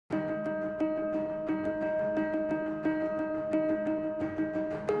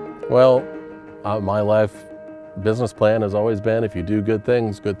Well, my life business plan has always been if you do good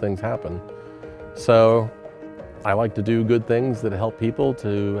things happen. So I like to do good things that help people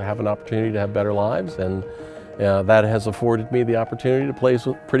to have an opportunity to have better lives, and that has afforded me the opportunity to play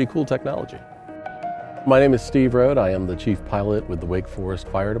with pretty cool technology. My name is Steve Rhode. I am the chief pilot with the Wake Forest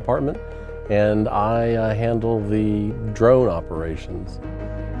Fire Department, and I handle the drone operations.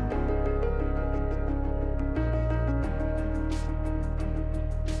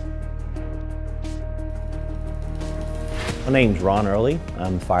 My name's Ron Early.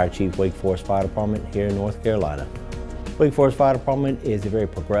 I'm the Fire Chief, Wake Forest Fire Department here in North Carolina. Wake Forest Fire Department is a very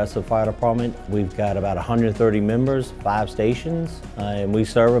progressive fire department. We've got about 130 members, 5 stations, and we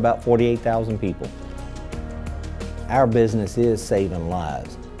serve about 48,000 people. Our business is saving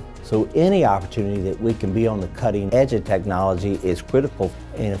lives. So any opportunity that we can be on the cutting edge of technology is critical.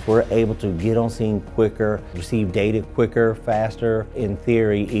 And if we're able to get on scene quicker, receive data quicker, faster, in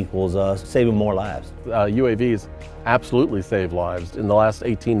theory equals us saving more lives. UAVs absolutely save lives. In the last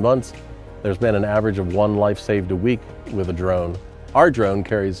 18 months, there's been an average of 1 life saved a week with a drone. Our drone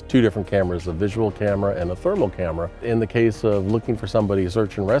carries 2 different cameras, a visual camera and a thermal camera. In the case of looking for somebody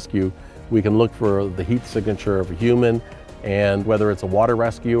search and rescue, we can look for the heat signature of a human, and whether it's a water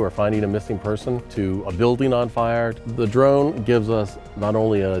rescue or finding a missing person to a building on fire. The drone gives us not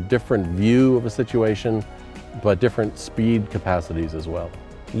only a different view of a situation, but different speed capacities as well.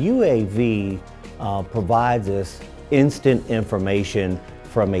 UAV provides us instant information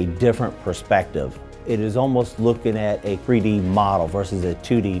from a different perspective. It is almost looking at a 3D model versus a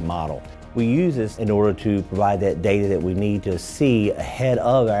 2D model. We use this in order to provide that data that we need to see ahead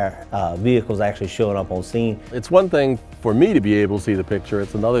of our vehicles actually showing up on scene. It's one thing for me to be able to see the picture.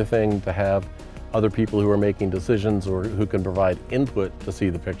 It's another thing to have other people who are making decisions or who can provide input to see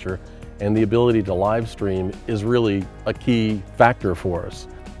the picture. And the ability to live stream is really a key factor for us.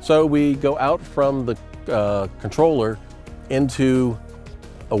 So we go out from the controller into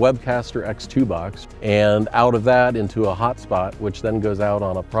a Webcaster X2 box, and out of that into a hotspot, which then goes out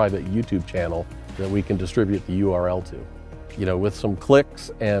on a private YouTube channel that we can distribute the URL to. You know, with some clicks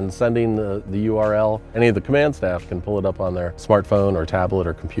and sending the URL, any of the command staff can pull it up on their smartphone or tablet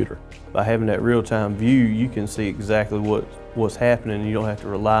or computer. By having that real-time view, you can see exactly what's happening, and you don't have to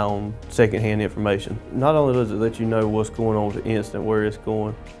rely on secondhand information. Not only does it let you know what's going on with the incident, where it's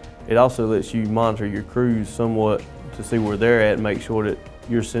going, it also lets you monitor your crews somewhat to see where they're at and make sure that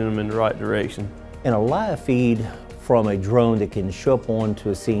you're sending them in the right direction. And a live feed from a drone that can show up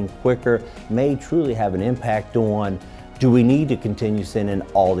onto a scene quicker may truly have an impact on, do we need to continue sending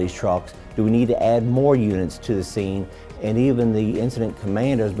all these trucks? Do we need to add more units to the scene? And even the incident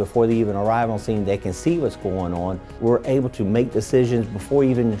commanders, before they even arrive on scene, they can see what's going on. We're able to make decisions before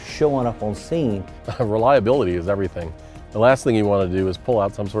even showing up on scene. Reliability is everything. The last thing you want to do is pull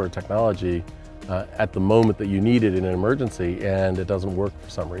out some sort of technology at the moment that you need it in an emergency and it doesn't work for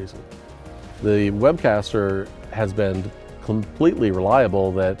some reason. The Webcaster has been completely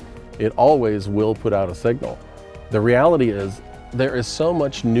reliable that it always will put out a signal. The reality is there is so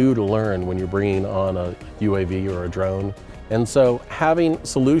much new to learn when you're bringing on a UAV or a drone, and so having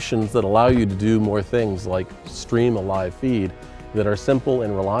solutions that allow you to do more things like stream a live feed that are simple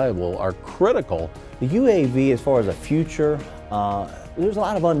and reliable are critical. The UAV, as far as the future, there's a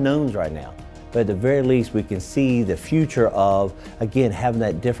lot of unknowns right now. But at the very least, we can see the future of, again, having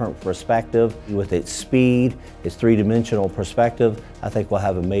that different perspective with its speed, its 3-dimensional perspective. I think will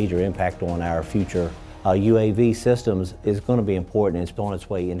have a major impact on our future. UAV systems is going to be important, and it's on its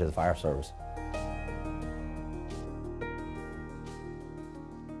way into the fire service.